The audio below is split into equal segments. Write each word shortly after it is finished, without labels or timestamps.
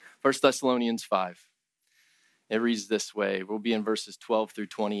First Thessalonians 5. It reads this way. We'll be in verses 12 through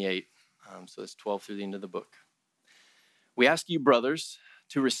 28. So it's 12 through the end of the book. We ask you, brothers,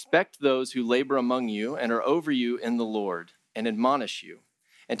 to respect those who labor among you and are over you in the Lord and admonish you,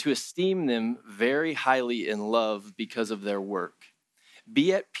 and to esteem them very highly in love because of their work.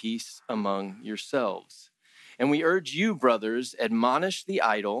 Be at peace among yourselves. And we urge you, brothers, admonish the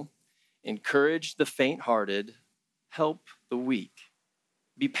idle, encourage the faint-hearted, help the weak.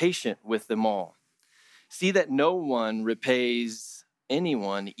 Be patient with them all. See that no one repays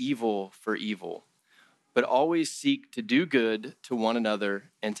anyone evil for evil, but always seek to do good to one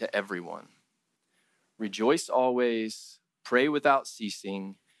another and to everyone. Rejoice always, pray without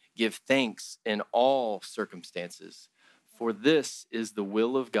ceasing, give thanks in all circumstances, for this is the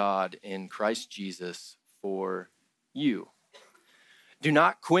will of God in Christ Jesus for you. Do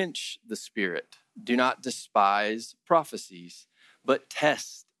not quench the spirit. Do not despise prophecies, but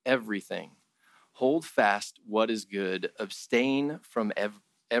test everything. Hold fast what is good. Abstain from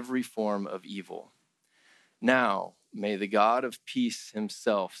every form of evil. Now, may the God of peace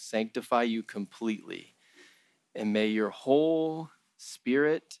himself sanctify you completely, and may your whole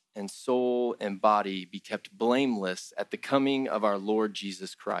spirit and soul and body be kept blameless at the coming of our Lord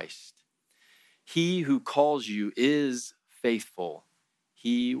Jesus Christ. He who calls you is faithful.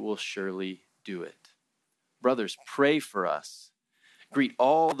 He will surely do it. Brothers, pray for us. Greet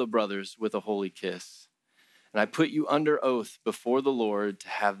all the brothers with a holy kiss. And I put you under oath before the Lord to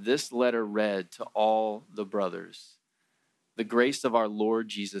have this letter read to all the brothers. The grace of our Lord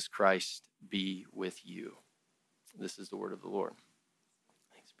Jesus Christ be with you. This is the word of the Lord.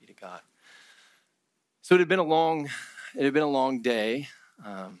 Thanks be to God. So it had been a long day.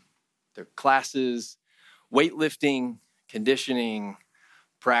 There were classes, weightlifting, conditioning,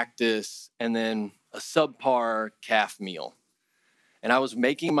 practice, and then a subpar calf meal. And I was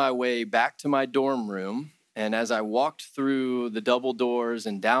making my way back to my dorm room. And as I walked through the double doors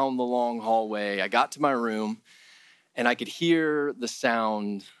and down the long hallway, I got to my room and I could hear the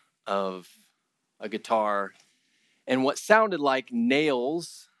sound of a guitar and what sounded like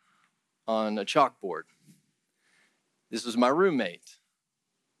nails on a chalkboard. This was my roommate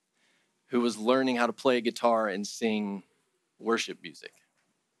who was learning how to play guitar and sing worship music.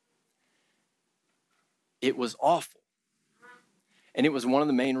 It was awful. And it was one of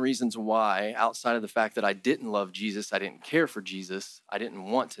the main reasons why, outside of the fact that I didn't love Jesus, I didn't care for Jesus, I didn't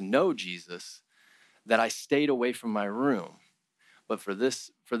want to know Jesus, that I stayed away from my room. But for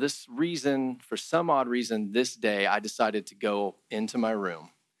this reason, for some odd reason, this day, I decided to go into my room.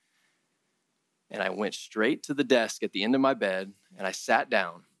 And I went straight to the desk at the end of my bed, and I sat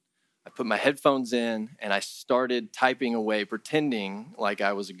down. I put my headphones in, and I started typing away, pretending like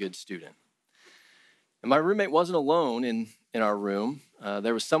I was a good student. And my roommate wasn't alone in our room.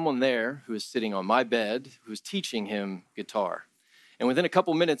 There was someone there who was sitting on my bed who was teaching him guitar. And within a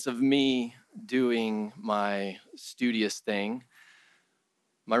couple minutes of me doing my studious thing,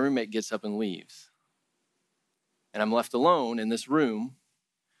 my roommate gets up and leaves. And I'm left alone in this room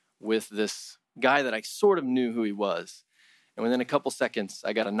with this guy that I sort of knew who he was. And within a couple seconds,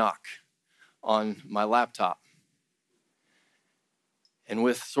 I got a knock on my laptop. And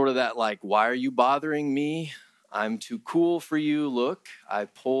with sort of that why are you bothering me? I'm too cool for you look, I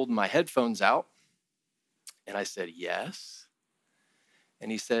pulled my headphones out and I said, yes.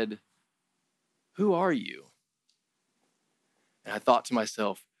 And he said, who are you? And I thought to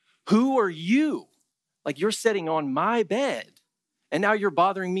myself, who are you? You're sitting on my bed and now you're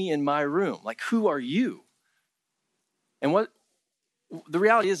bothering me in my room. Who are you? And what the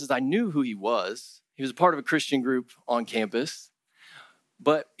reality is I knew who he was. He was a part of a Christian group on campus.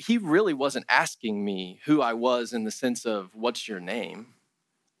 But he really wasn't asking me who I was in the sense of, what's your name?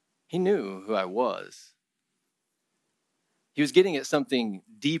 He knew who I was. He was getting at something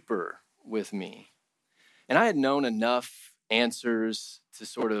deeper with me. And I had known enough answers to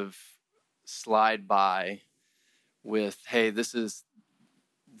sort of slide by with, hey, this is,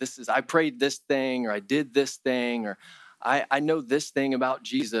 I prayed this thing, or I did this thing, or I know this thing about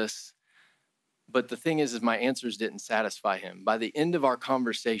Jesus. But the thing is my answers didn't satisfy him. By the end of our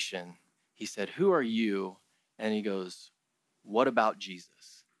conversation, he said, who are you? And he goes, what about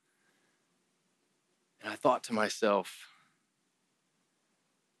Jesus? And I thought to myself,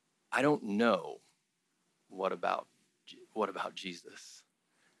 I don't know what about Jesus.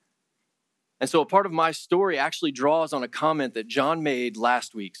 And so a part of my story actually draws on a comment that John made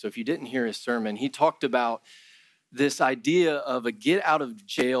last week. So if you didn't hear his sermon, he talked about this idea of a get out of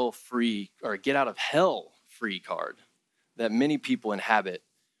jail free or get out of hell free card that many people inhabit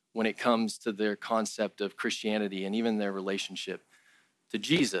when it comes to their concept of Christianity and even their relationship to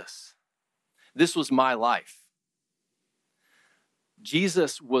Jesus. This was my life.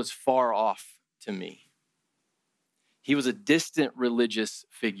 Jesus was far off to me. He was a distant religious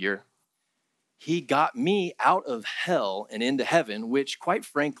figure. He got me out of hell and into heaven, which, quite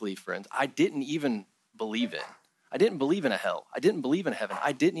frankly, friends, I didn't even believe in. I didn't believe in a hell. I didn't believe in a heaven.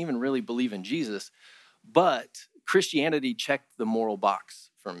 I didn't even really believe in Jesus. But Christianity checked the moral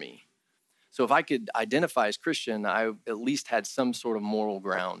box for me. So if I could identify as Christian, I at least had some sort of moral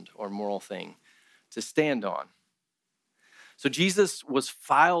ground or moral thing to stand on. So Jesus was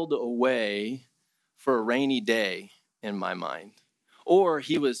filed away for a rainy day in my mind, or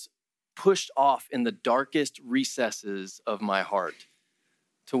he was pushed off in the darkest recesses of my heart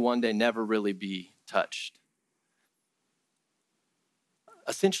to one day never really be touched.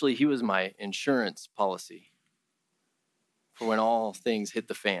 Essentially, he was my insurance policy for when all things hit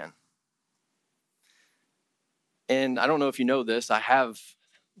the fan. And I don't know if you know this, I have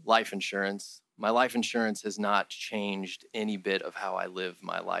life insurance. My life insurance has not changed any bit of how I live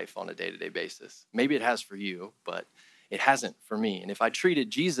my life on a day-to-day basis. Maybe it has for you, but it hasn't for me. And if I treated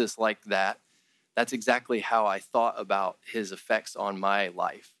Jesus like that, that's exactly how I thought about his effects on my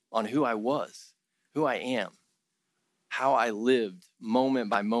life, on who I was, who I am, how I lived moment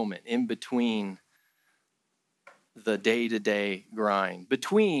by moment in between the day-to-day grind,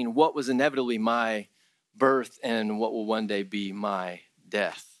 between what was inevitably my birth and what will one day be my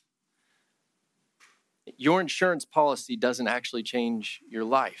death. Your insurance policy doesn't actually change your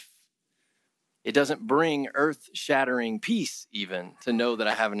life. It doesn't bring earth-shattering peace even to know that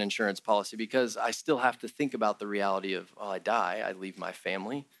I have an insurance policy, because I still have to think about the reality of, I die, I leave my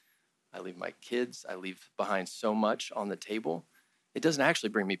family, I leave my kids, I leave behind so much on the table. It doesn't actually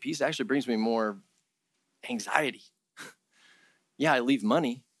bring me peace. It actually brings me more anxiety. Yeah, I leave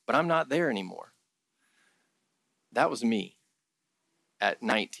money, but I'm not there anymore. That was me at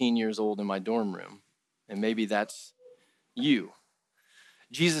 19 years old in my dorm room. And maybe that's you.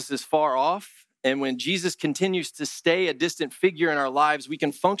 Jesus is far off. And when Jesus continues to stay a distant figure in our lives, we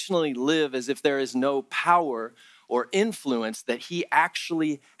can functionally live as if there is no power or influence that he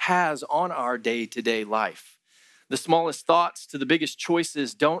actually has on our day-to-day life. The smallest thoughts to the biggest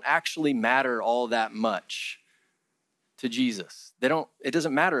choices don't actually matter all that much to Jesus. It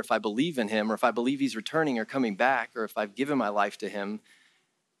doesn't matter if I believe in him or if I believe he's returning or coming back or if I've given my life to him.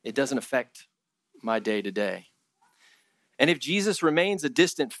 It doesn't affect my day-to-day. And if Jesus remains a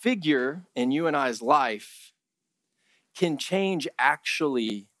distant figure in you and I's life, can change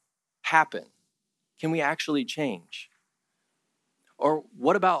actually happen? Can we actually change? Or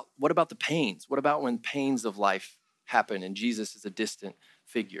what about the pains? What about when pains of life happen and Jesus is a distant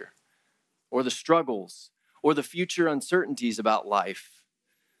figure? Or the struggles, or the future uncertainties about life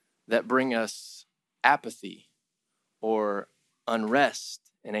that bring us apathy or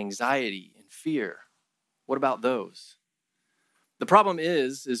unrest and anxiety and fear? What about those? The problem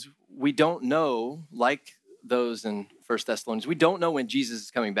is we don't know, like those in 1 Thessalonians, we don't know when Jesus is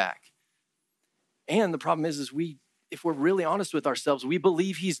coming back. And the problem is if we're really honest with ourselves, we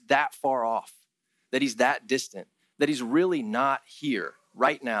believe he's that far off, that he's that distant, that he's really not here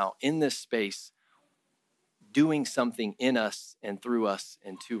right now in this space doing something in us and through us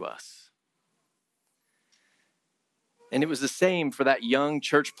and to us. And it was the same for that young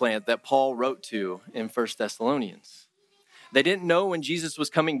church plant that Paul wrote to in 1 Thessalonians. They didn't know when Jesus was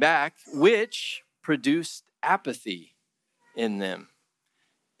coming back, which produced apathy in them,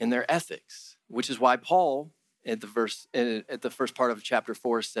 in their ethics, which is why Paul at the first part of chapter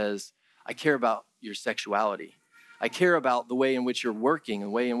 4 says, I care about your sexuality. I care about the way in which you're working, the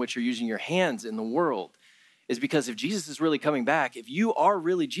way in which you're using your hands in the world. Is because if Jesus is really coming back, if you are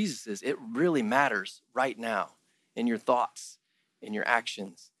really Jesus's, it really matters right now in your thoughts, in your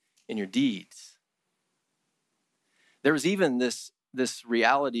actions, in your deeds. There was even this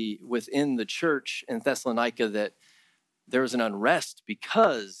reality within the church in Thessalonica that there was an unrest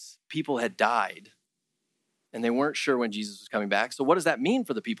because people had died and they weren't sure when Jesus was coming back. So what does that mean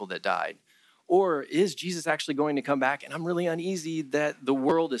for the people that died? Or is Jesus actually going to come back? And I'm really uneasy that the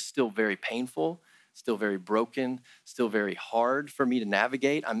world is still very painful, still very broken, still very hard for me to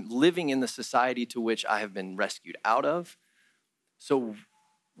navigate. I'm living in the society to which I have been rescued out of. So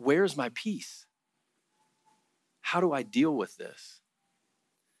where's my peace? How do I deal with this?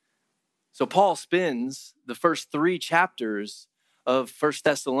 So Paul spends the first 3 chapters of 1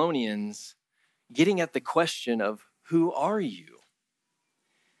 Thessalonians getting at the question of who are you?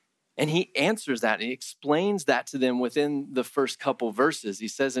 And he answers that and he explains that to them within the first couple verses. He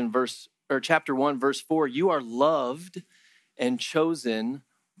says in chapter 1, verse 4, you are loved and chosen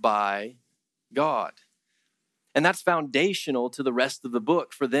by God. And that's foundational to the rest of the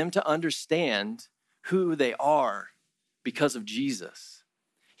book for them to understand who they are because of Jesus.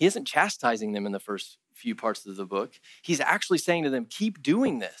 He isn't chastising them in the first few parts of the book. He's actually saying to them, keep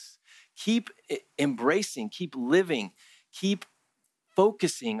doing this. Keep embracing, keep living, keep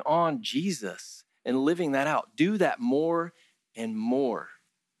focusing on Jesus and living that out. Do that more and more.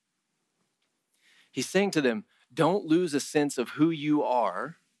 He's saying to them, don't lose a sense of who you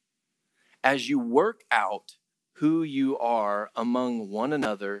are as you work out who you are among one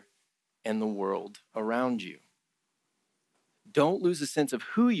another and the world around you. Don't lose a sense of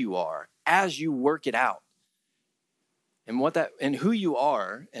who you are as you work it out. And who you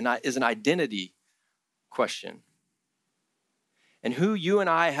are is an identity question. And who you and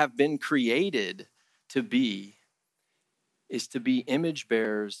I have been created to be is to be image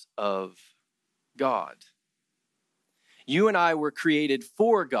bearers of God. You and I were created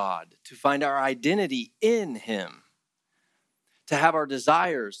for God, to find our identity in him, to have our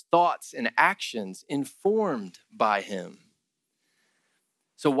desires, thoughts, and actions informed by him.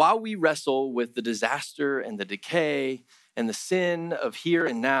 So while we wrestle with the disaster and the decay and the sin of here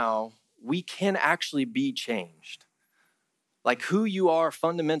and now, we can actually be changed. Like who you are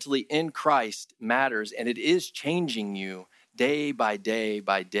fundamentally in Christ matters, and it is changing you day by day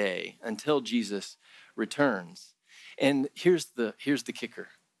by day until Jesus returns. And here's the kicker.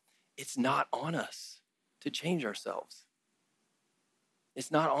 It's not on us to change ourselves.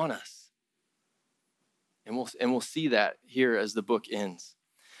 It's not on us. And we'll see that here as the book ends.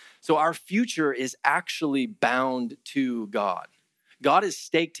 So our future is actually bound to God. God has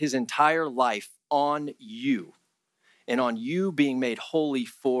staked his entire life on you and on you being made holy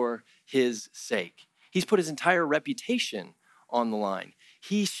for his sake. He's put his entire reputation on the line.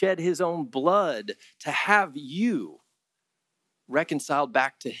 He shed his own blood to have you reconciled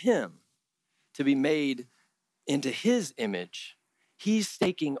back to him, to be made into his image. He's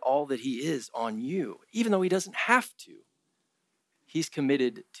staking all that he is on you, even though he doesn't have to. He's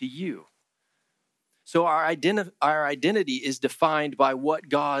committed to you. So our identity is defined by what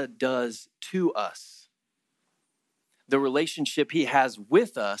God does to us, the relationship he has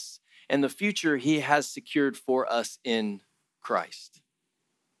with us, and the future he has secured for us in Christ.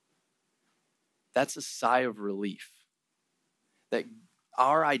 That's a sigh of relief, that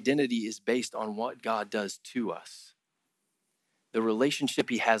our identity is based on what God does to us, the relationship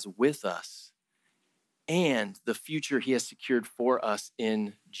he has with us, and the future he has secured for us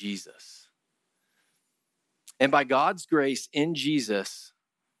in Jesus. And by God's grace in Jesus,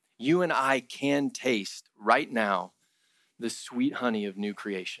 you and I can taste right now the sweet honey of new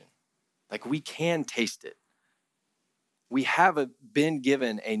creation. Like we can taste it. We have been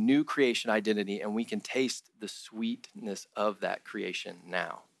given a new creation identity, and we can taste the sweetness of that creation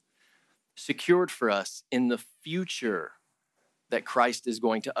now. Secured for us in the future that Christ is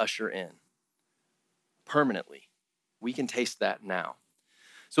going to usher in permanently. We can taste that now.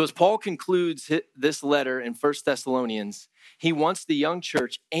 So as Paul concludes this letter in 1 Thessalonians, he wants the young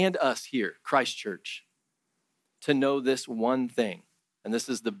church and us here, Christ Church, to know this one thing. And this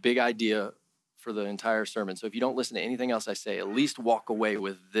is the big idea for the entire sermon. So if you don't listen to anything else I say, at least walk away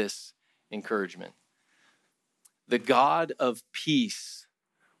with this encouragement. The God of peace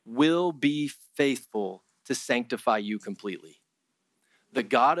will be faithful to sanctify you completely. The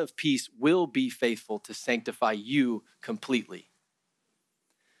God of peace will be faithful to sanctify you completely.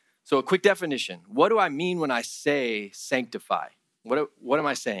 So a quick definition. What do I mean when I say sanctify? What am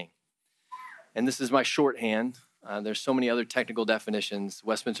I saying? And this is my shorthand. There's so many other technical definitions.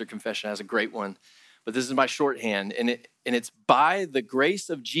 Westminster Confession has a great one. But this is my shorthand. And it's by the grace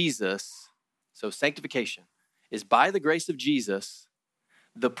of Jesus. So sanctification is by the grace of Jesus,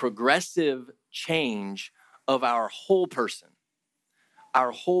 the progressive change of our whole person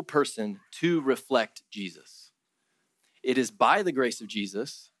to reflect Jesus. It is by the grace of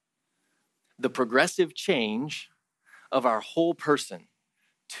Jesus, the progressive change of our whole person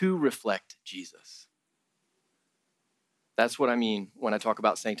to reflect Jesus. That's what I mean when I talk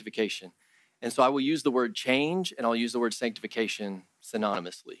about sanctification. And so I will use the word change and I'll use the word sanctification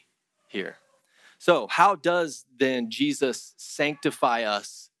synonymously here. So how does then Jesus sanctify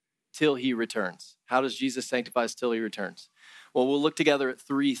us till he returns? How does Jesus sanctify us till he returns? Well, we'll look together at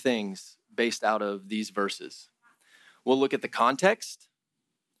three things based out of these verses. We'll look at the context,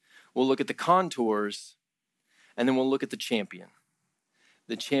 we'll look at the contours, and then we'll look at the champion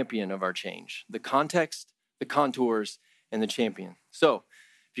of our change. The context, the contours, and the champion. So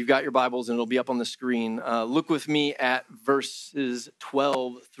if you've got your Bibles, and it'll be up on the screen, look with me at verses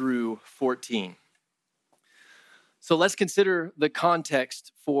 12 through 14. So let's consider the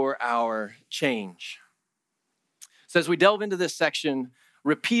context for our change. So as we delve into this section,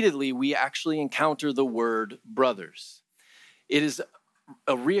 repeatedly, we actually encounter the word brothers. It is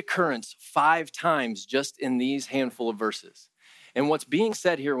a reoccurrence 5 times just in these handful of verses. And what's being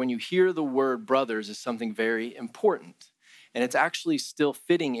said here when you hear the word brothers is something very important. And it's actually still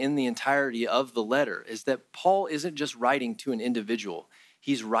fitting in the entirety of the letter, is that Paul isn't just writing to an individual.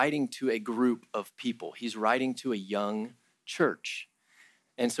 He's writing to a group of people. He's writing to a young church.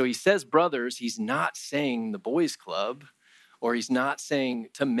 And so he says brothers, he's not saying the boys' club, or he's not saying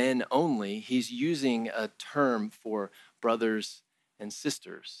to men only. He's using a term for brothers and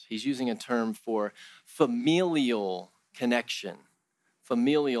sisters. He's using a term for familial connection,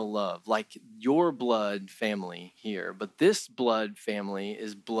 familial love, like your blood family here. But this blood family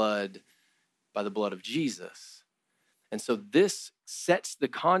is blood by the blood of Jesus. And so this sets the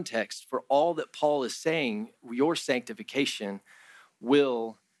context for all that Paul is saying your sanctification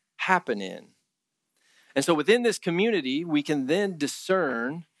will happen in. And so within this community, we can then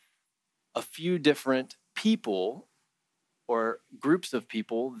discern a few different people or groups of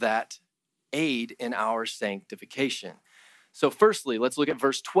people that aid in our sanctification. So firstly, let's look at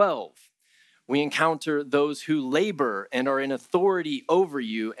verse 12. We encounter those who labor and are in authority over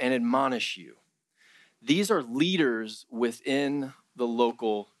you and admonish you. These are leaders within the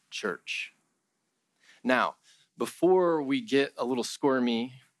local church. Now, before we get a little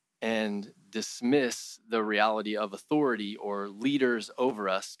squirmy and dismiss the reality of authority or leaders over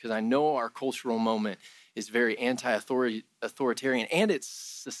us, because I know our cultural moment is very anti-authoritarian, and it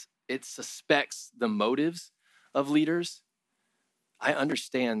suspects the motives of leaders. I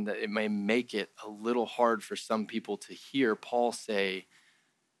understand that it may make it a little hard for some people to hear Paul say,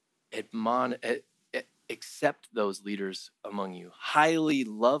 accept those leaders among you, highly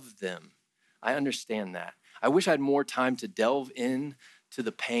love them. I understand that. I wish I had more time to delve in to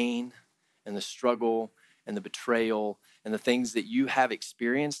the pain and the struggle and the betrayal and the things that you have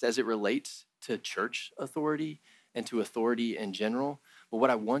experienced as it relates to church authority and to authority in general. But what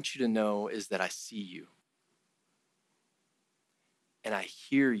I want you to know is that I see you and I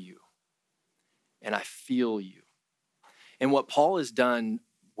hear you and I feel you. And what Paul has done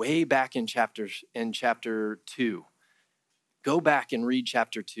way back in chapter 2, go back and read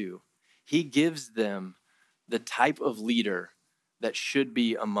chapter 2. He gives them the type of leader that should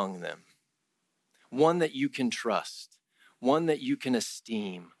be among them. One that you can trust, one that you can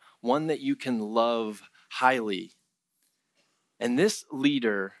esteem, one that you can love highly. And this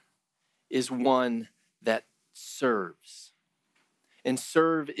leader is one that serves. And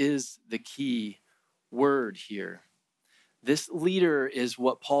serve is the key word here. This leader is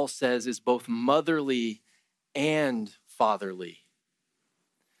what Paul says is both motherly and fatherly.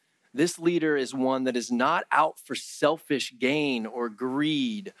 This leader is one that is not out for selfish gain or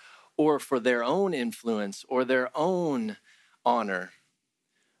greed or for their own influence or their own honor,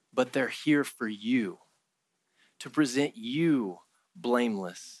 but they're here for you, to present you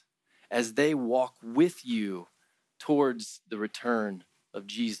blameless as they walk with you towards the return of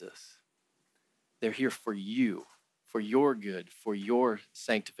Jesus. They're here for you, for your good, for your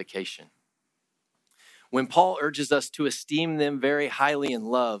sanctification. When Paul urges us to esteem them very highly in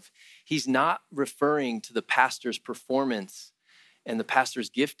love, he's not referring to the pastor's performance and the pastor's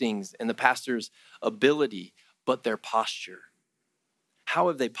giftings and the pastor's ability, but their posture. How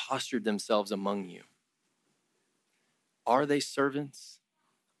have they postured themselves among you? Are they servants?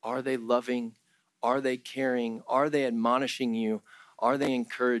 Are they loving? Are they caring? Are they admonishing you? Are they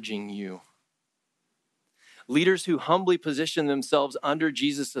encouraging you? Leaders who humbly position themselves under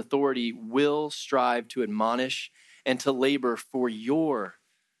Jesus' authority will strive to admonish and to labor for your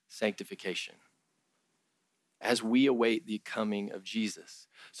sanctification as we await the coming of Jesus.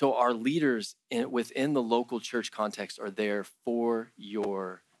 So our leaders within the local church context are there for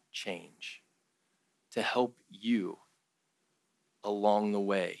your change, to help you along the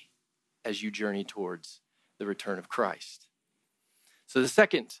way as you journey towards the return of Christ. So the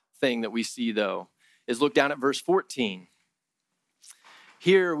second thing that we see, though, is look down at verse 14.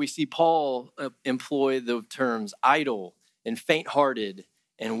 Here we see Paul employ the terms idle and faint-hearted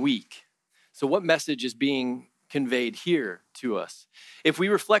and weak. So what message is being conveyed here to us? If we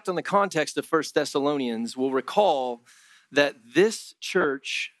reflect on the context of 1 Thessalonians, we'll recall that this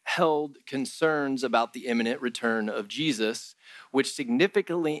church held concerns about the imminent return of Jesus, which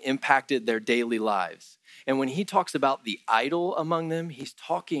significantly impacted their daily lives. And when he talks about the idle among them, he's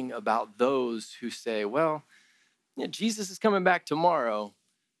talking about those who say, well, yeah, Jesus is coming back tomorrow.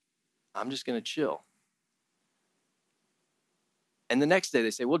 I'm just going to chill. And the next day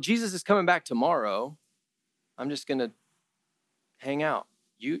they say, well, Jesus is coming back tomorrow. I'm just going to hang out.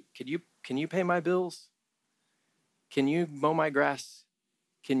 Can you pay my bills? Can you mow my grass?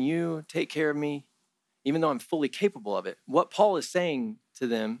 Can you take care of me? Even though I'm fully capable of it. What Paul is saying to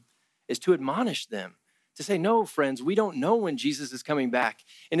them is to admonish them, to say, no, friends, we don't know when Jesus is coming back.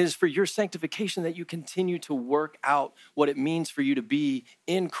 And it is for your sanctification that you continue to work out what it means for you to be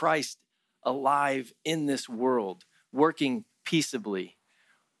in Christ, alive in this world, working peaceably,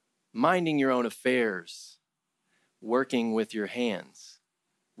 minding your own affairs, working with your hands,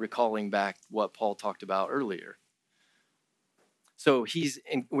 recalling back what Paul talked about earlier. So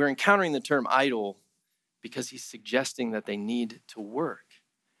we're encountering the term idle because he's suggesting that they need to work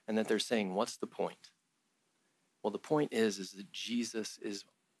and that they're saying, what's the point? Well, the point is that Jesus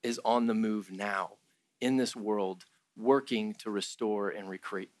is on the move now in this world, working to restore and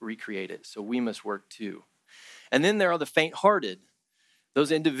recreate it. So we must work too. And then there are the faint-hearted,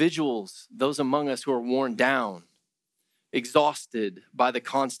 those individuals, those among us who are worn down, exhausted by the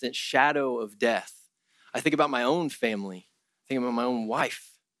constant shadow of death. I think about my own family. I think about my own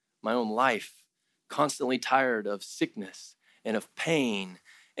wife, my own life, constantly tired of sickness and of pain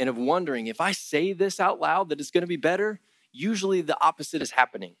and of wondering if I say this out loud that it's going to be better, usually the opposite is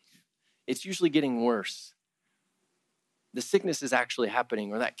happening. It's usually getting worse. The sickness is actually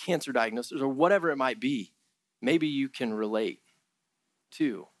happening, or that cancer diagnosis, or whatever it might be. Maybe you can relate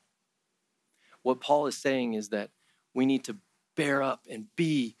to. What Paul is saying is that we need to bear up and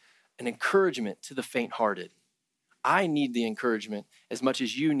be an encouragement to the faint-hearted. I need the encouragement as much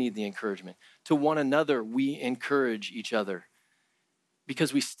as you need the encouragement. To one another, we encourage each other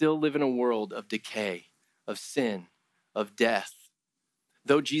because we still live in a world of decay, of sin, of death.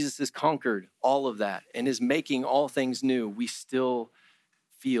 Though Jesus has conquered all of that and is making all things new, we still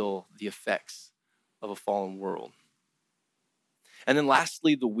feel the effects of a fallen world. And then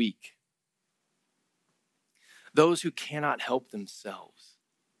lastly, the weak. Those who cannot help themselves.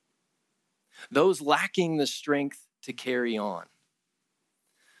 Those lacking the strength to carry on.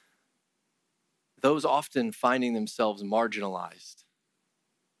 Those often finding themselves marginalized,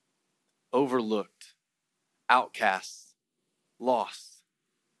 overlooked, outcasts, lost.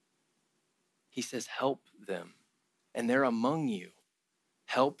 He says, help them. And they're among you.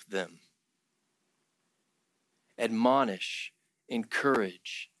 Help them. Admonish,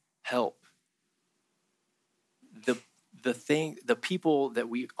 encourage, help. The people that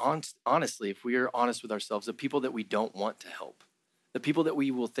we, honestly, if we are honest with ourselves, the people that we don't want to help, the people that we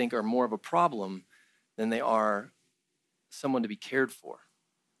will think are more of a problem than they are someone to be cared for.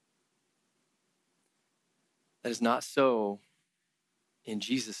 That is not so in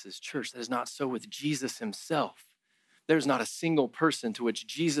Jesus' church. That is not so with Jesus himself. There's not a single person to which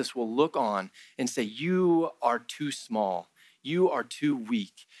Jesus will look on and say, you are too small. You are too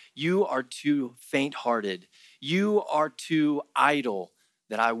weak. You are too faint-hearted. You are too idle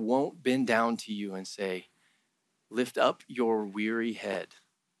that I won't bend down to you and say, lift up your weary head.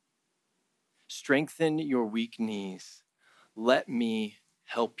 Strengthen your weak knees. Let me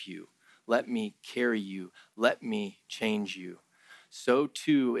help you. Let me carry you. Let me change you. So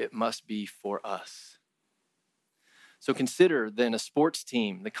too it must be for us. So consider then a sports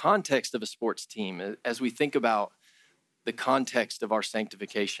team, the context of a sports team, as we think about the context of our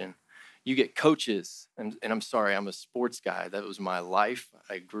sanctification. You get coaches, and I'm sorry, I'm a sports guy. That was my life.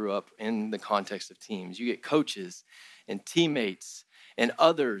 I grew up in the context of teams. You get coaches and teammates and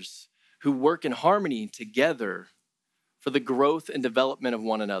others who work in harmony together for the growth and development of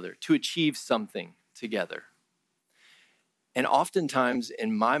one another, to achieve something together. And oftentimes,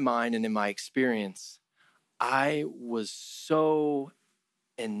 in my mind and in my experience, I was so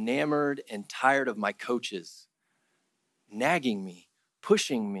enamored and tired of my coaches nagging me,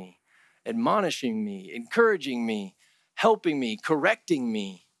 pushing me, admonishing me, encouraging me, helping me, correcting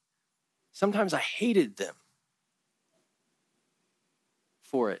me. Sometimes I hated them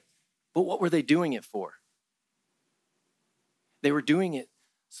for it. But what were they doing it for? They were doing it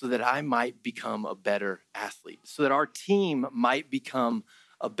so that I might become a better athlete, so that our team might become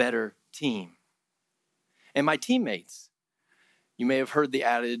a better team. And my teammates, you may have heard the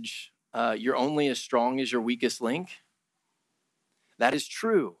adage, you're only as strong as your weakest link. That is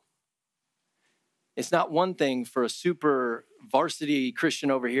true. It's not one thing for a super varsity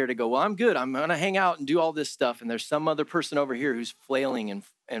Christian over here to go, well, I'm good. I'm going to hang out and do all this stuff. And there's some other person over here who's flailing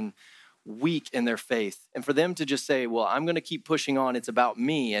and weak in their faith. And for them to just say, well, I'm going to keep pushing on. It's about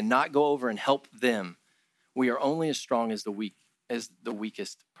me, and not go over and help them. We are only as strong as the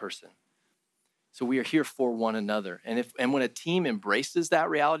weakest person. So we are here for one another. And when a team embraces that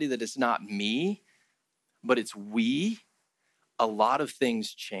reality that it's not me, but it's we, a lot of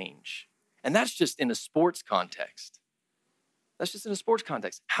things change. And that's just in a sports context. That's just in a sports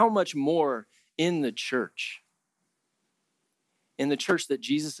context. How much more in the church? in the church that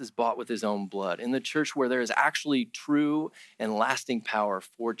Jesus has bought with his own blood, in the church where there is actually true and lasting power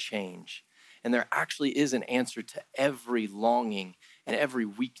for change. And there actually is an answer to every longing and every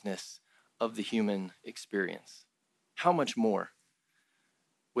weakness of the human experience. How much more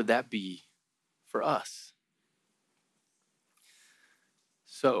would that be for us?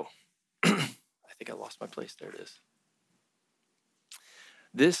 So, I think I lost my place. There it is.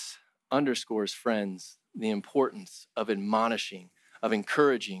 This underscores, friends, the importance of admonishing, of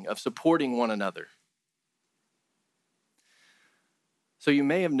encouraging, of supporting one another. So you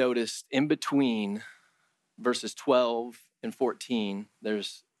may have noticed in between verses 12 and 14,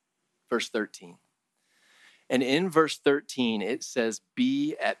 there's verse 13. And in verse 13, it says,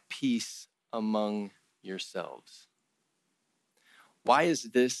 be at peace among yourselves. Why is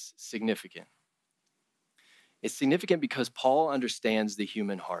this significant? It's significant because Paul understands the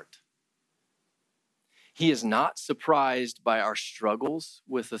human heart. He is not surprised by our struggles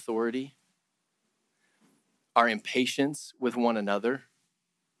with authority, our impatience with one another,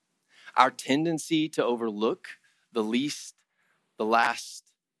 our tendency to overlook the least, the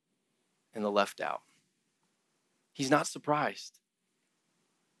last, and the left out. He's not surprised.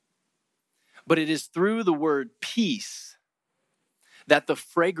 But it is through the word peace that the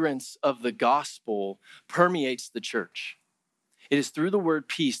fragrance of the gospel permeates the church. It is through the word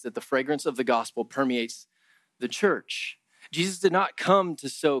peace that the fragrance of the gospel permeates the church. Jesus did not come to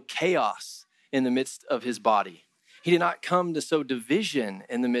sow chaos in the midst of his body. He did not come to sow division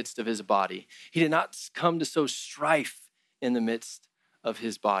in the midst of his body. He did not come to sow strife in the midst of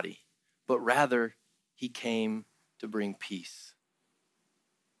his body, but rather he came to bring peace.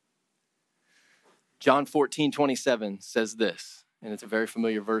 John 14:27 says this, and it's a very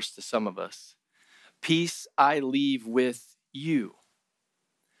familiar verse to some of us. Peace I leave with you.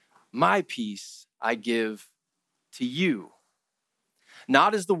 My peace I give to you.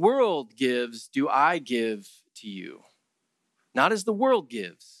 Not as the world gives, do I give to you. Not as the world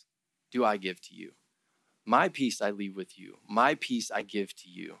gives, do I give to you. My peace I leave with you. My peace I give to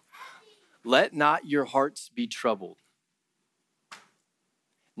you. Let not your hearts be troubled.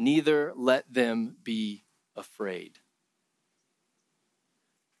 Neither let them be afraid.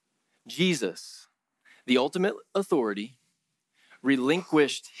 Jesus, the ultimate authority,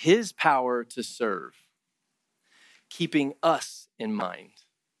 relinquished his power to serve, keeping us in mind.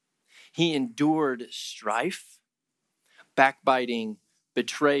 He endured strife, backbiting,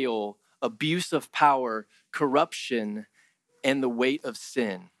 betrayal, abuse of power, corruption, and the weight of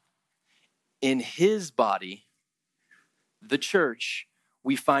sin. In his body, the church,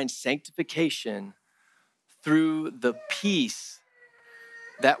 we find sanctification through the peace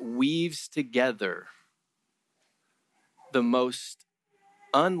that weaves together the most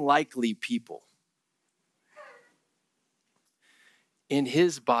unlikely people. In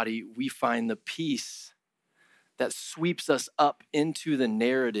his body, we find the peace that sweeps us up into the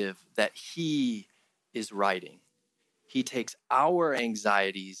narrative that he is writing. He takes our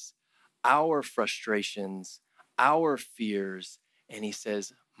anxieties, our frustrations, our fears, and he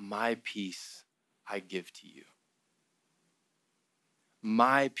says, my peace I give to you.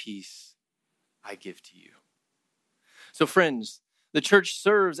 My peace I give to you. So friends, the church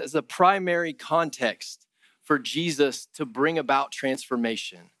serves as a primary context for Jesus to bring about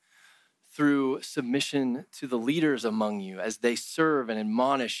transformation through submission to the leaders among you as they serve and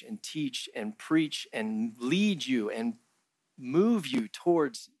admonish and teach and preach and lead you and move you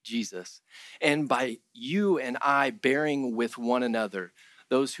towards Jesus. And by you and I bearing with one another,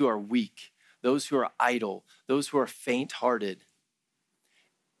 those who are weak, those who are idle, those who are faint-hearted.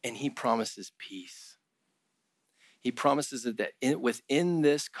 And he promises peace. He promises that within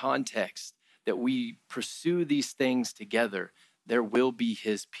this context that we pursue these things together, there will be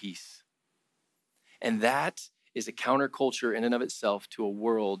his peace. And that is a counterculture in and of itself to a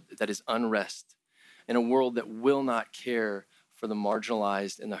world that is unrest, and a world that will not care for the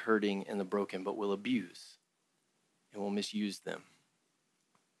marginalized and the hurting and the broken, but will abuse and will misuse them.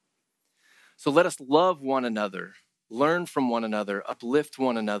 So let us love one another, learn from one another, uplift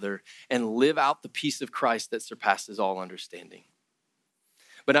one another, and live out the peace of Christ that surpasses all understanding.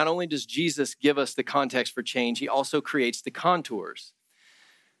 But not only does Jesus give us the context for change, he also creates the contours.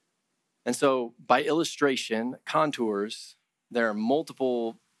 And so by illustration, contours, there are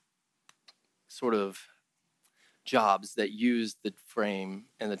multiple sort of jobs that use the frame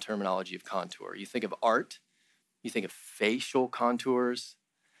and the terminology of contour. You think of art, you think of facial contours.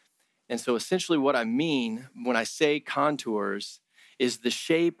 And so essentially what I mean when I say contours is the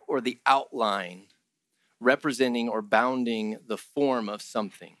shape or the outline representing or bounding the form of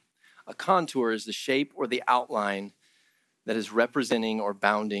something. A contour is the shape or the outline that is representing or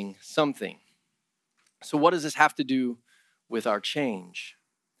bounding something. So what does this have to do with our change?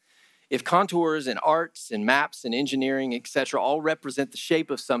 If contours and arts and maps and engineering, etc., all represent the shape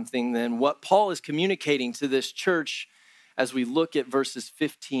of something, then what Paul is communicating to this church as we look at verses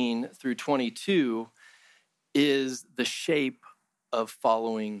 15 through 22 is the shape of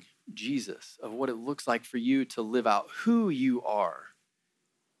following Jesus, of what it looks like for you to live out who you are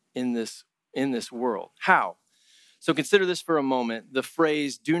in this world. How? So consider this for a moment, the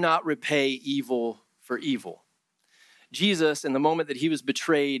phrase, do not repay evil for evil. Jesus, in the moment that he was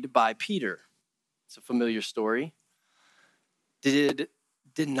betrayed by Peter, it's a familiar story, did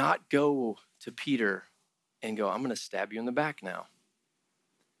not go to Peter and go, I'm going to stab you in the back now.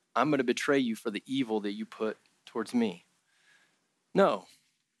 I'm going to betray you for the evil that you put towards me. No.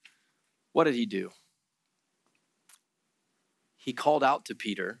 What did he do? He called out to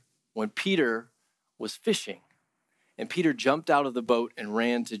Peter when Peter was fishing. And Peter jumped out of the boat and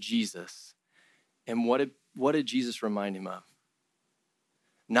ran to Jesus. And what did Jesus remind him of?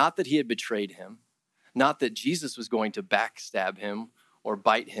 Not that he had betrayed him, not that Jesus was going to backstab him or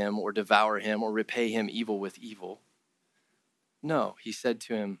bite him or devour him or repay him evil with evil. No, he said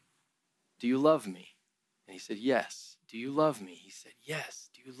to him, do you love me? And he said, yes. Do you love me? He said, yes.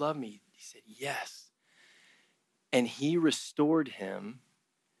 Do you love me? He said, yes. And he restored him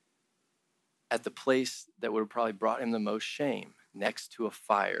at the place that would have probably brought him the most shame, next to a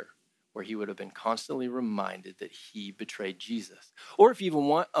fire, where he would have been constantly reminded that he betrayed Jesus. Or if you even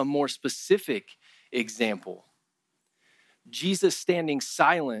want a more specific example, Jesus standing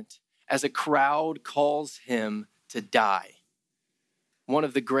silent as a crowd calls him to die. One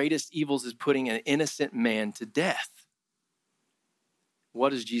of the greatest evils is putting an innocent man to death. What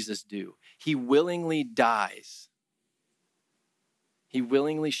does Jesus do? He willingly dies. He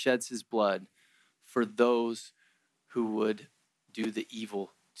willingly sheds his blood for those who would do the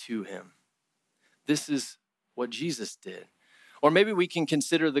evil to him. This is what Jesus did. Or maybe we can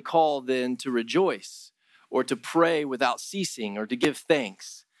consider the call then to rejoice or to pray without ceasing or to give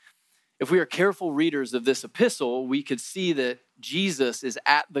thanks. If we are careful readers of this epistle, we could see that Jesus is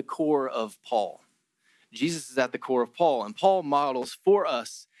at the core of Paul. Jesus is at the core of Paul, and Paul models for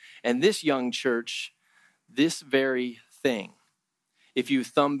us and this young church this very thing. If you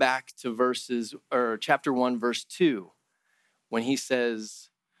thumb back to chapter 1, verse 2, when he says,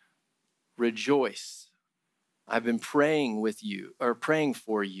 rejoice. I've been praying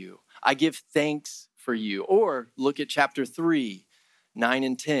for you. I give thanks for you. Or look at chapter 3, 9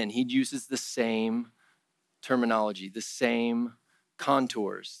 and 10. He uses the same terminology, the same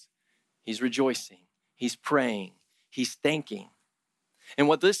contours. He's rejoicing. He's praying. He's thanking. And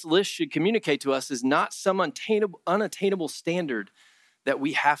what this list should communicate to us is not some unattainable standard that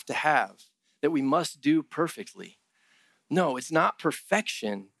we have to have, that we must do perfectly. No, it's not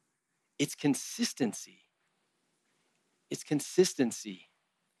perfection. It's consistency. It's consistency.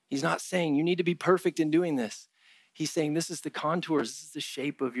 He's not saying you need to be perfect in doing this. He's saying this is the contours, this is the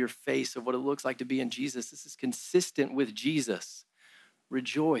shape of your face, of what it looks like to be in Jesus. This is consistent with Jesus.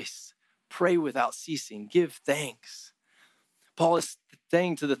 Rejoice. Pray without ceasing. Give thanks. Paul is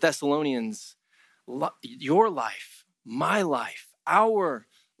saying to the Thessalonians, your life, my life, our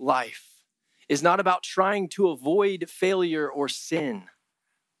life is not about trying to avoid failure or sin.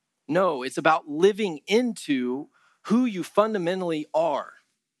 No, it's about living into who you fundamentally are.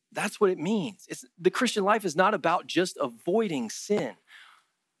 That's what it means. The Christian life is not about just avoiding sin.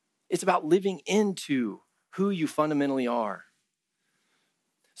 It's about living into who you fundamentally are.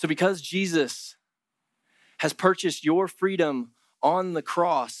 So because Jesus has purchased your freedom on the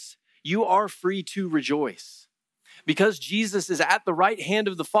cross, you are free to rejoice. Because Jesus is at the right hand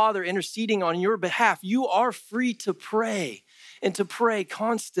of the Father interceding on your behalf, you are free to pray and to pray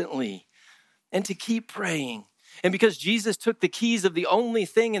constantly and to keep praying. And because Jesus took the keys of the only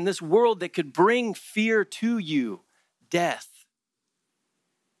thing in this world that could bring fear to you, death,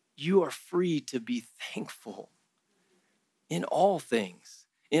 you are free to be thankful in all things,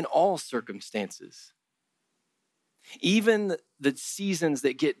 in all circumstances. Even the seasons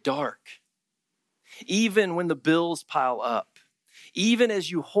that get dark, even when the bills pile up, even as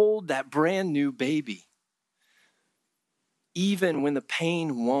you hold that brand new baby, even when the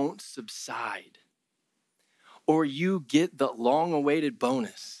pain won't subside, or you get the long-awaited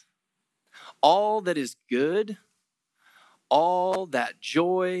bonus, all that is good, all that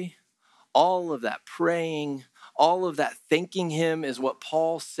joy, all of that praying, all of that thanking him is what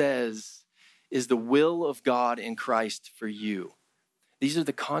Paul says is the will of God in Christ for you. These are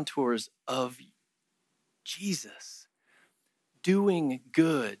the contours of Jesus. Doing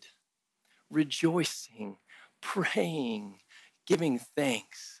good, rejoicing, praying, giving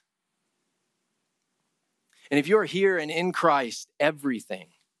thanks. And if you're here and in Christ, everything,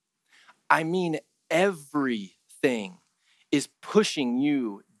 I mean everything, is pushing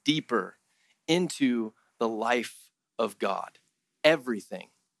you deeper into the life of God. Everything.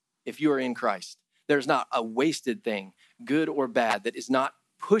 If you are in Christ, there's not a wasted thing, good or bad, that is not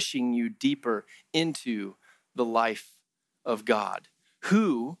pushing you deeper into the life of God,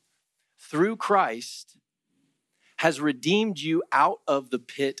 who, through Christ, has redeemed you out of the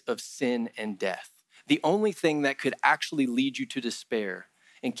pit of sin and death. The only thing that could actually lead you to despair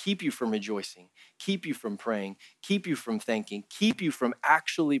and keep you from rejoicing, keep you from praying, keep you from thanking, keep you from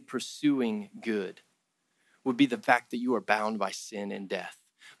actually pursuing good would be the fact that you are bound by sin and death.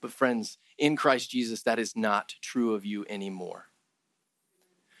 But friends, in Christ Jesus, that is not true of you anymore.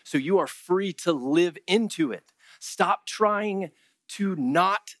 So you are free to live into it. Stop trying to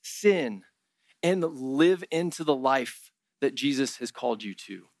not sin and live into the life that Jesus has called you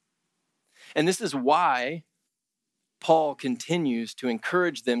to. And this is why Paul continues to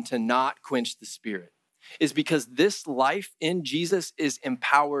encourage them to not quench the Spirit, is because this life in Jesus is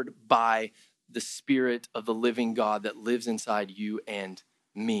empowered by the Spirit of the living God that lives inside you and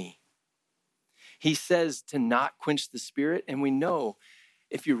me. He says to not quench the Spirit, and we know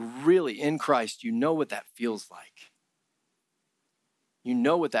if you're really in Christ, you know what that feels like. You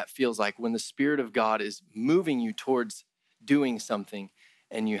know what that feels like when the Spirit of God is moving you towards doing something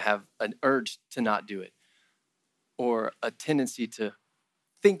and you have an urge to not do it, or a tendency to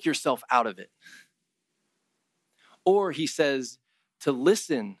think yourself out of it. Or he says to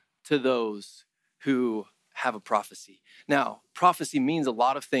listen to those who have a prophecy. Now, prophecy means a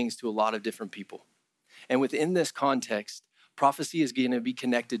lot of things to a lot of different people. And within this context, prophecy is going to be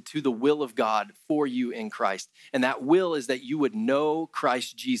connected to the will of God for you in Christ. And that will is that you would know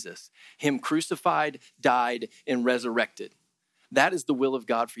Christ Jesus, him crucified, died, and resurrected. That is the will of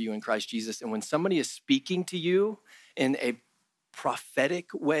God for you in Christ Jesus. And when somebody is speaking to you in a prophetic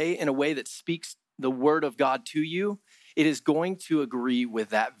way, in a way that speaks the word of God to you, it is going to agree with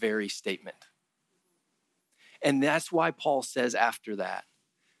that very statement. And that's why Paul says after that,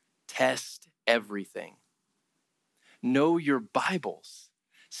 test everything. Know your Bibles.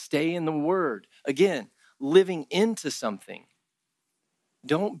 Stay in the word. Again, living into something.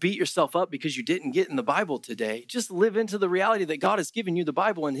 Don't beat yourself up because you didn't get in the Bible today. Just live into the reality that God has given you the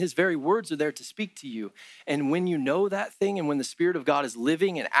Bible and his very words are there to speak to you. And when you know that thing and when the Spirit of God is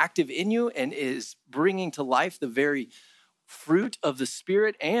living and active in you and is bringing to life the very fruit of the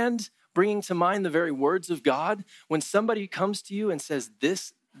Spirit and bringing to mind the very words of God, when somebody comes to you and says,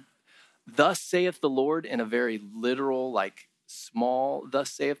 this, thus saith the Lord, in a very literal, like small,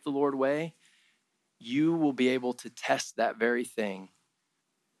 thus saith the Lord way, you will be able to test that very thing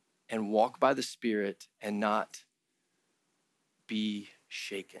and walk by the Spirit and not be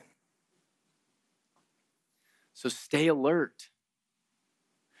shaken. So stay alert.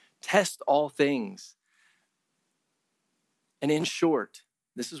 Test all things. And in short,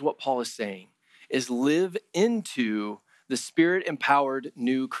 this is what Paul is saying, is live into the Spirit-empowered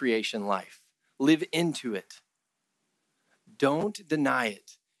new creation life. Live into it. Don't deny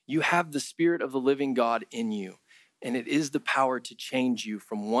it. You have the Spirit of the living God in you, and it is the power to change you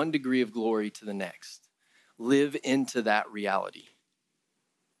from one degree of glory to the next. Live into that reality.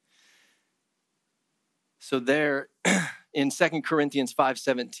 So there in 2 Corinthians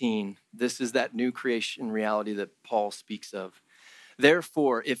 5:17, this is that new creation reality that Paul speaks of.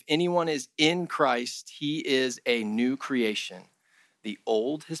 Therefore, if anyone is in Christ, he is a new creation. The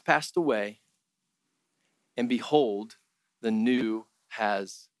old has passed away, and behold, the new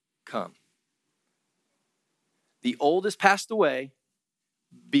has come. The old has passed away.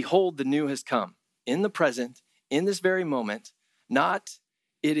 Behold, the new has come. In the present, in this very moment, not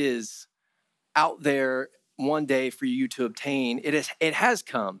it is out there one day for you to obtain. It has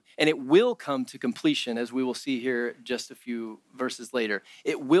come, and it will come to completion, as we will see here just a few verses later.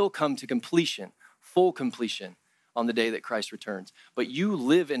 It will come to completion, full completion, on the day that Christ returns. But you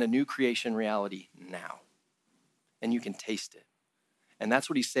live in a new creation reality now, and you can taste it. And that's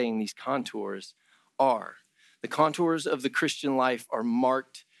what he's saying these contours are. The contours of the Christian life are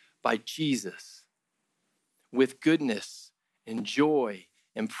marked by Jesus with goodness and joy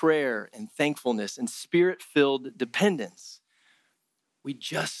and prayer and thankfulness and Spirit-filled dependence. We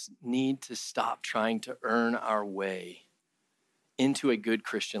just need to stop trying to earn our way into a good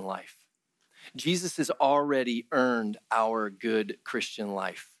Christian life. Jesus has already earned our good Christian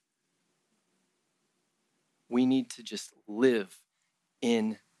life. We need to just live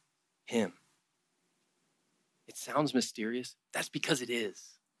in him. It sounds mysterious. That's because it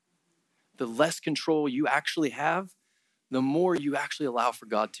is. the less control you actually have, the more you actually allow for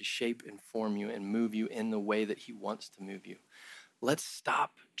God to shape and form you and move you in the way that he wants to move you. Let's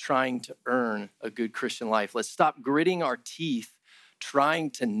stop trying to earn a good Christian life. Let's stop gritting our teeth trying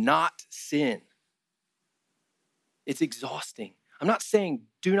to not sin. It's exhausting. I'm not saying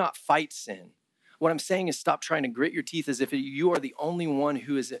do not fight sin. What I'm saying is stop trying to grit your teeth as if you are the only one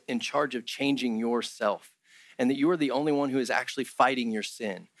who is in charge of changing yourself and that you are the only one who is actually fighting your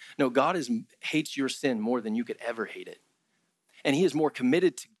sin. No, God hates your sin more than you could ever hate it. And he is more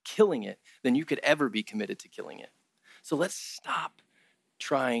committed to killing it than you could ever be committed to killing it. So let's stop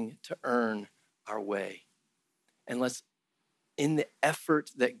trying to earn our way. And let's, in the effort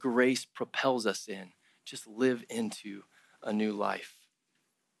that grace propels us in, just live into a new life.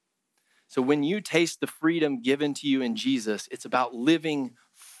 So when you taste the freedom given to you in Jesus, it's about living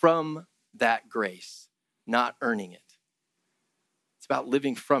from that grace, not earning it. It's about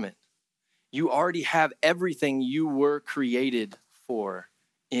living from it. You already have everything you were created for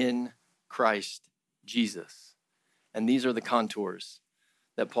in Christ Jesus. And these are the contours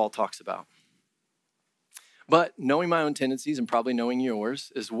that Paul talks about. But knowing my own tendencies and probably knowing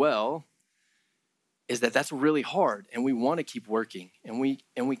yours as well, is that that's really hard, and we want to keep working, and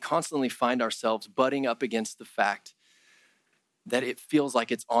we constantly find ourselves butting up against the fact that it feels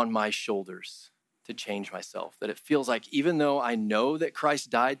like it's on my shoulders to change myself, that it feels like even though I know that Christ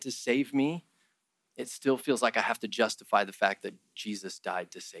died to save me, it still feels like I have to justify the fact that Jesus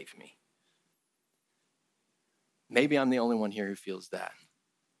died to save me. Maybe I'm the only one here who feels that.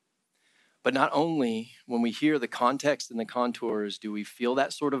 But not only when we hear the context and the contours, do we feel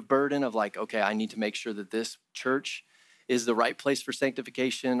that sort of burden of like, okay, I need to make sure that this church is the right place for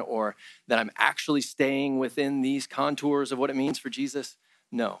sanctification or that I'm actually staying within these contours of what it means for Jesus?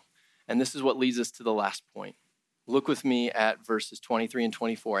 No. And this is what leads us to the last point. Look with me at verses 23 and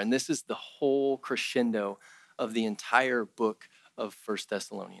 24. And this is the whole crescendo of the entire book of 1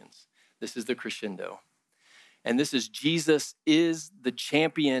 Thessalonians. This is the crescendo. And this is Jesus is the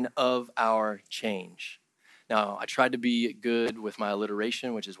champion of our change. Now, I tried to be good with my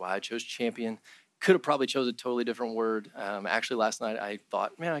alliteration, which is why I chose champion. Could have probably chose a totally different word. Actually, last night I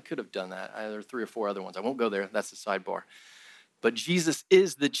thought, man, I could have done that. There are 3 or 4 other ones. I won't go there. That's the sidebar. But Jesus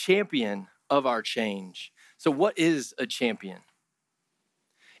is the champion of our change. So what is a champion?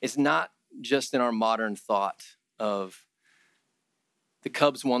 It's not just in our modern thought of the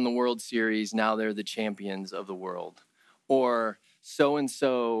Cubs won the World Series, now they're the champions of the world. Or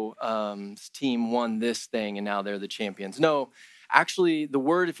so-and-so's team won this thing and now they're the champions. No, actually the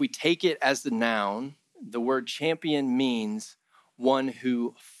word, if we take it as the noun, the word champion means one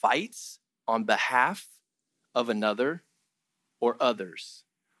who fights on behalf of another or others.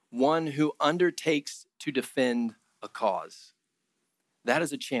 One who undertakes to defend a cause. That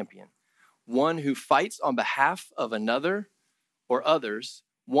is a champion. One who fights on behalf of another or others,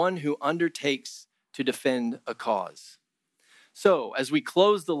 one who undertakes to defend a cause. So, as we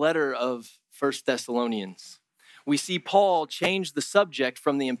close the letter of 1 Thessalonians, we see Paul change the subject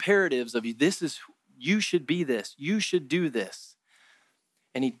from the imperatives of you should be this, you should do this.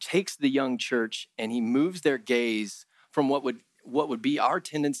 And he takes the young church and he moves their gaze from what would be our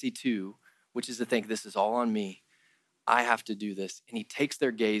tendency to, which is to think this is all on me. I have to do this. And he takes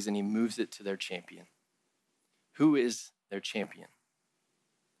their gaze and he moves it to their champion. Who is their champion?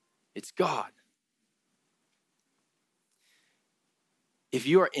 It's God. If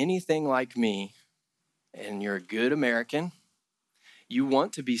you are anything like me and you're a good American, you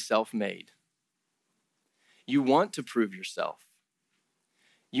want to be self-made. You want to prove yourself.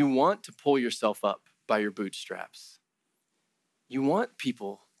 You want to pull yourself up by your bootstraps. You want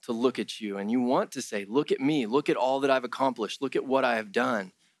people to look at you and you want to say, look at me, look at all that I've accomplished, look at what I have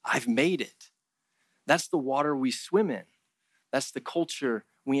done. I've made it. That's the water we swim in. That's the culture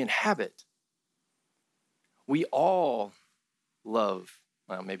we inhabit. We all love,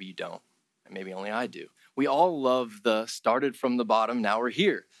 well, maybe you don't, maybe only I do. We all love the started from the bottom, now we're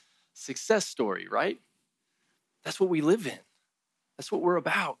here. Success story, right? That's what we live in. That's what we're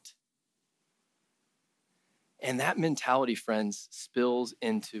about. And that mentality, friends, spills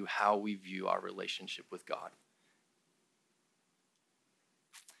into how we view our relationship with God.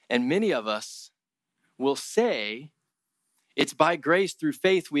 And many of us will say, it's by grace through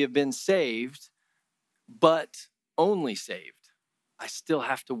faith we have been saved, but only saved. I still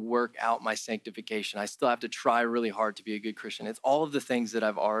have to work out my sanctification. I still have to try really hard to be a good Christian. It's all of the things that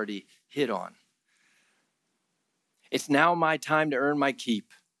I've already hit on. It's now my time to earn my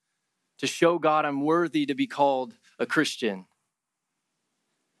keep, to show God I'm worthy to be called a Christian.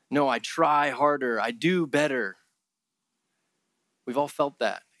 No, I try harder. I do better. We've all felt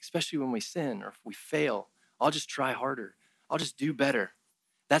that. especially when we sin or if we fail. I'll just try harder. I'll just do better.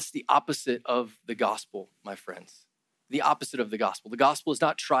 That's the opposite of the gospel, my friends. The opposite of the gospel. The gospel is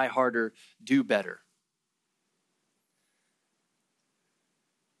not try harder, do better.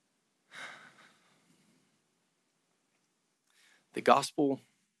 The gospel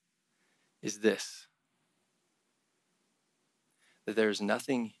is this, that there's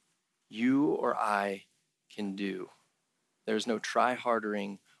nothing you or I can do. There's no try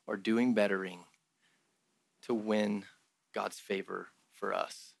hardering or doing bettering to win God's favor for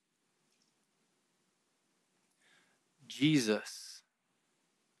us. Jesus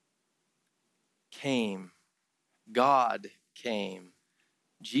came. God came.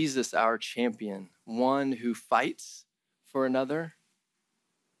 Jesus, our champion, one who fights for another.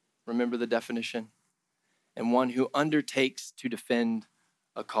 Remember the definition? And one who undertakes to defend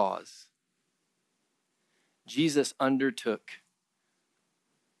a cause. Jesus undertook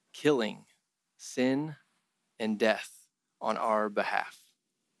killing, sin, and death on our behalf.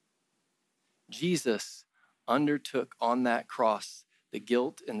 Jesus undertook on that cross the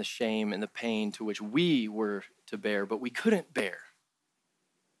guilt and the shame and the pain to which we were to bear, but we couldn't bear.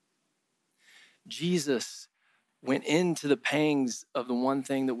 Jesus went into the pangs of the one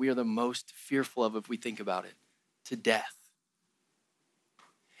thing that we are the most fearful of if we think about it, to death.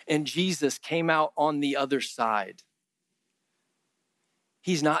 And Jesus came out on the other side.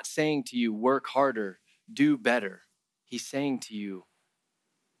 He's not saying to you, work harder, do better. He's saying to you,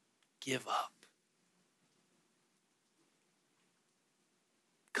 give up.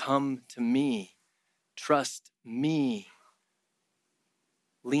 Come to me. Trust me.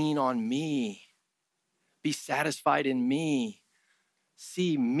 Lean on me. Be satisfied in me.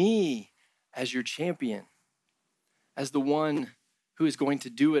 See me as your champion, as the one who is going to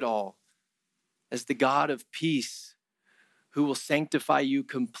do it all, as the God of peace who will sanctify you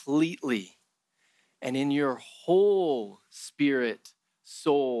completely and in your whole spirit,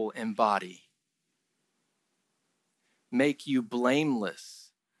 soul, and body. Make you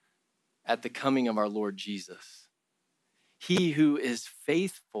blameless at the coming of our Lord Jesus. He who is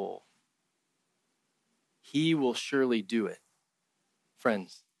faithful, he will surely do it.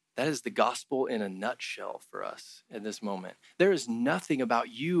 Friends, that is the gospel in a nutshell for us in this moment. There is nothing about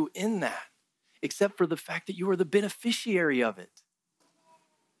you in that except for the fact that you are the beneficiary of it.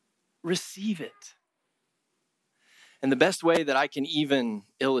 Receive it. And the best way that I can even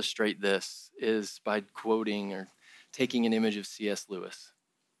illustrate this is by quoting or taking an image of C.S. Lewis.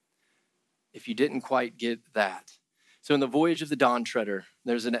 If you didn't quite get that. So in The Voyage of the Dawn Treader,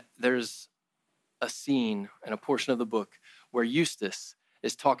 there's a scene and a portion of the book where Eustace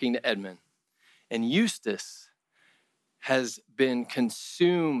is talking to Edmund. And Eustace has been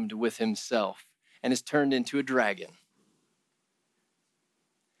consumed with himself and is turned into a dragon.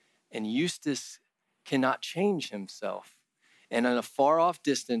 And Eustace cannot change himself. And in a far off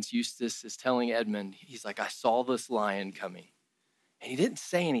distance, Eustace is telling Edmund, he's like, I saw this lion coming. And he didn't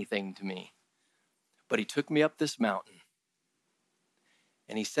say anything to me, but he took me up this mountain.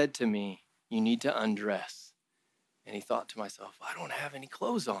 And he said to me, you need to undress. And he thought to myself, I don't have any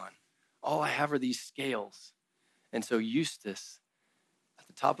clothes on. All I have are these scales. And so Eustace, at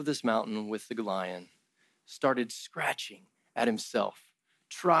the top of this mountain with the lion, started scratching at himself,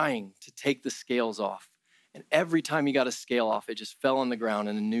 trying to take the scales off. And every time he got a scale off, it just fell on the ground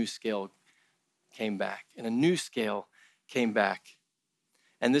and a new scale came back. And a new scale came back.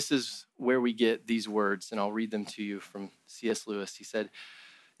 And this is where we get these words, and I'll read them to you from C.S. Lewis. He said,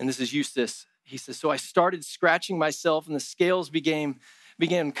 and this is Eustace, he says, so I started scratching myself and the scales began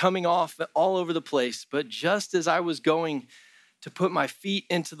coming off all over the place. But just as I was going to put my feet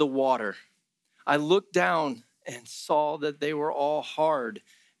into the water, I looked down and saw that they were all hard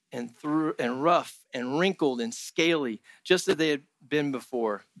and rough and wrinkled and scaly, just as they had been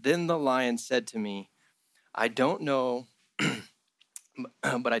before. Then the lion said to me, I don't know,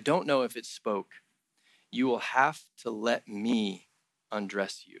 but I don't know if it spoke. You will have to let me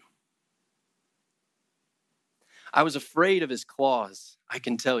undress you. I was afraid of his claws, I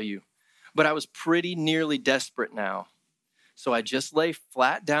can tell you, but I was pretty nearly desperate now. So I just lay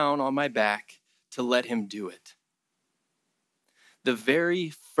flat down on my back to let him do it. The very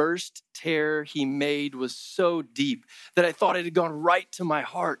first tear he made was so deep that I thought it had gone right to my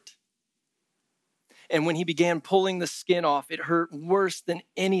heart. And when he began pulling the skin off, it hurt worse than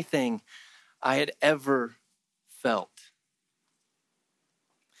anything I had ever felt.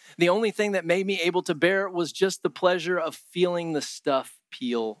 The only thing that made me able to bear it was just the pleasure of feeling the stuff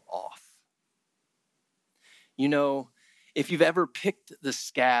peel off. You know, if you've ever picked the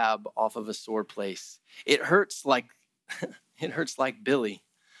scab off of a sore place, it hurts like Billy.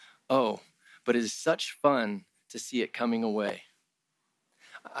 Oh, but it is such fun to see it coming away.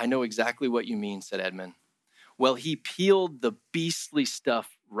 I know exactly what you mean, said Edmund. Well, he peeled the beastly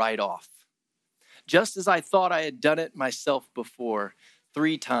stuff right off. Just as I thought I had done it myself before,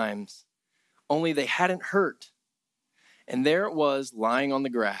 3 times, only they hadn't hurt. And there it was lying on the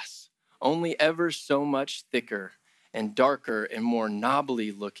grass, only ever so much thicker and darker and more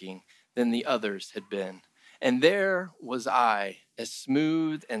knobbly looking than the others had been. And there was I, as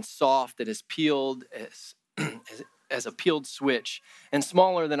smooth and soft and as peeled as a peeled switch, and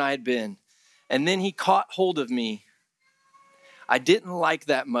smaller than I had been. And then he caught hold of me. I didn't like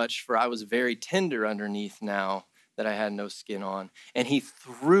that much, for I was very tender underneath now that I had no skin on. And he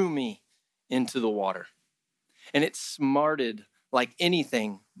threw me into the water. And it smarted like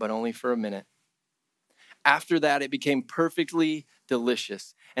anything, but only for a minute. After that, it became perfectly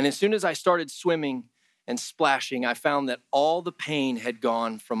delicious. And as soon as I started swimming and splashing, I found that all the pain had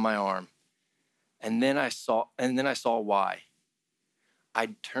gone from my arm. And then I saw why.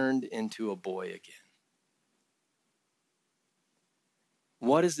 I'd turned into a boy again.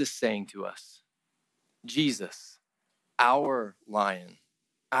 What is this saying to us? Jesus, our lion,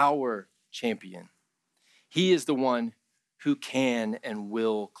 our champion. He is the one who can and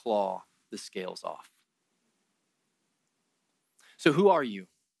will claw the scales off. So who are you?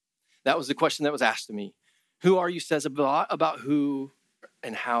 That was the question that was asked to me. Who are you says a lot about who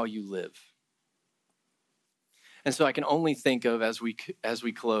and how you live. And so I can only think of, as we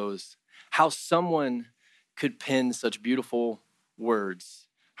close, how someone could pen such beautiful words.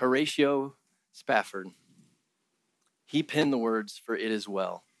 Horatio Spafford, he penned the words, "For it is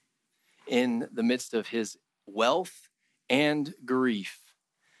well," in the midst of his wealth and grief.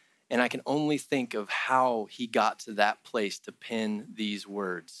 And I can only think of how he got to that place to pen these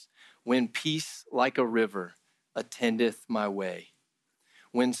words. When peace like a river attendeth my way,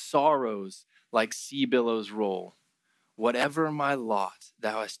 when sorrows like sea billows roll, whatever my lot,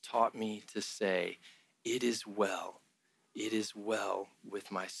 thou hast taught me to say, it is well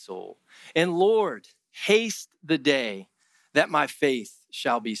with my soul. And Lord, haste the day that my faith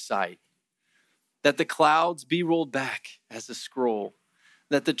shall be sight, that the clouds be rolled back as a scroll,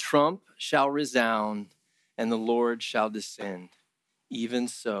 that the trump shall resound and the Lord shall descend. Even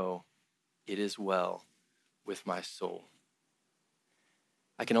so, it is well with my soul.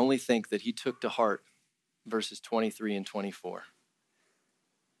 I can only think that he took to heart verses 23 and 24.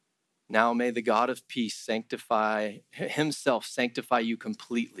 Now may the God of peace sanctify you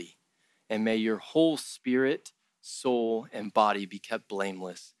completely, and may your whole spirit, soul, and body be kept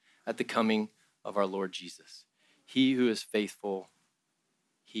blameless at the coming of our Lord Jesus. He who is faithful,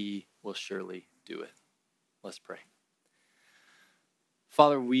 he will surely do it. Let's pray.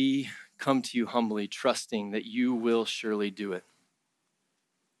 Father, we come to you humbly, trusting that you will surely do it.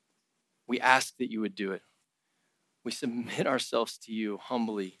 We ask that you would do it. We submit ourselves to you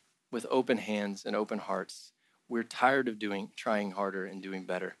humbly with open hands and open hearts. We're tired of trying harder and doing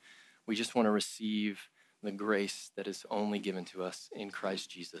better. We just want to receive the grace that is only given to us in Christ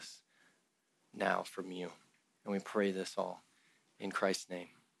Jesus now from you. And we pray this all in Christ's name.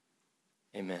 Amen.